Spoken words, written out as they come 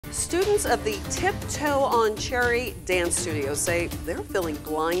Students of the Tiptoe on Cherry dance studio say they're feeling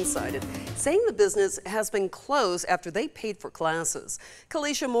blindsided, saying the business has been closed after they paid for classes.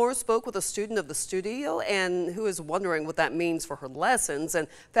 Kalisha Moore spoke with a student of the studio and who is wondering what that means for her lessons and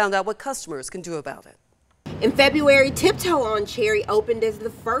found out what customers can do about it. In February, Tiptoe on Cherry opened as the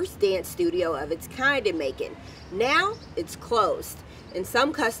first dance studio of its kind in Macon. Now it's closed, and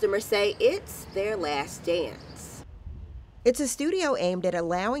some customers say it's their last dance. It's a studio aimed at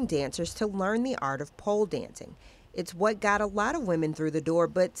allowing dancers to learn the art of pole dancing. It's what got a lot of women through the door,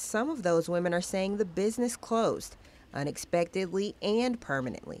 but some of those women are saying the business closed unexpectedly and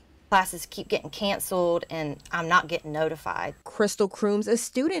permanently. Classes keep getting canceled and I'm not getting notified. Crystal Crooms, a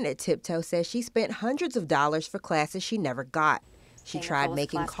student at Tiptoe, says she spent hundreds of dollars for classes she never got. She tried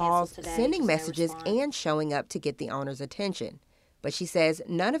making calls, sending messages, and showing up to get the owner's attention. But she says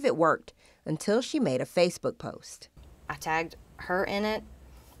none of it worked until she made a Facebook post. I tagged her in it,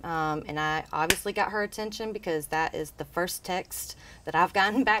 and I obviously got her attention because that is the first text that I've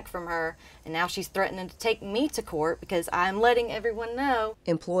gotten back from her, and now she's threatening to take me to court because I'm letting everyone know.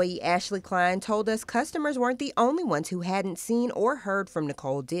 Employee Ashley Klein told us customers weren't the only ones who hadn't seen or heard from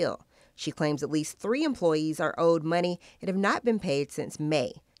Nicole Dill. She claims at least 3 employees are owed money and have not been paid since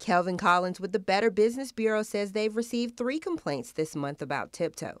May. Kelvin Collins with the Better Business Bureau says they've received 3 complaints this month about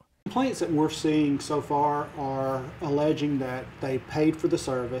Tiptoe. Complaints that we're seeing so far are alleging that they paid for the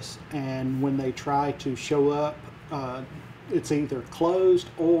service, and when they try to show up, it's either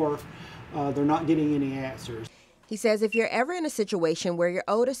closed or they're not getting any answers. He says if you're ever in a situation where you're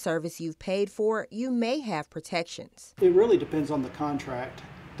owed a service you've paid for, you may have protections. It really depends on the contract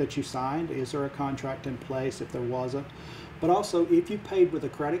that you signed. Is there a contract in place if there wasn't? But also, if you paid with a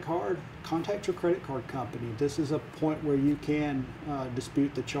credit card, contact your credit card company. This is a point where you can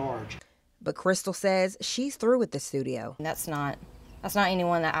dispute the charge. But Crystal says she's through with the studio. That's not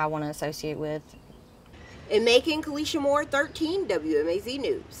anyone that I want to associate with. In Macon, Kalisha Moore, 13 WMAZ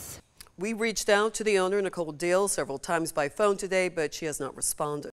News. We reached out to the owner, Nicole Dill, several times by phone today, but she has not responded.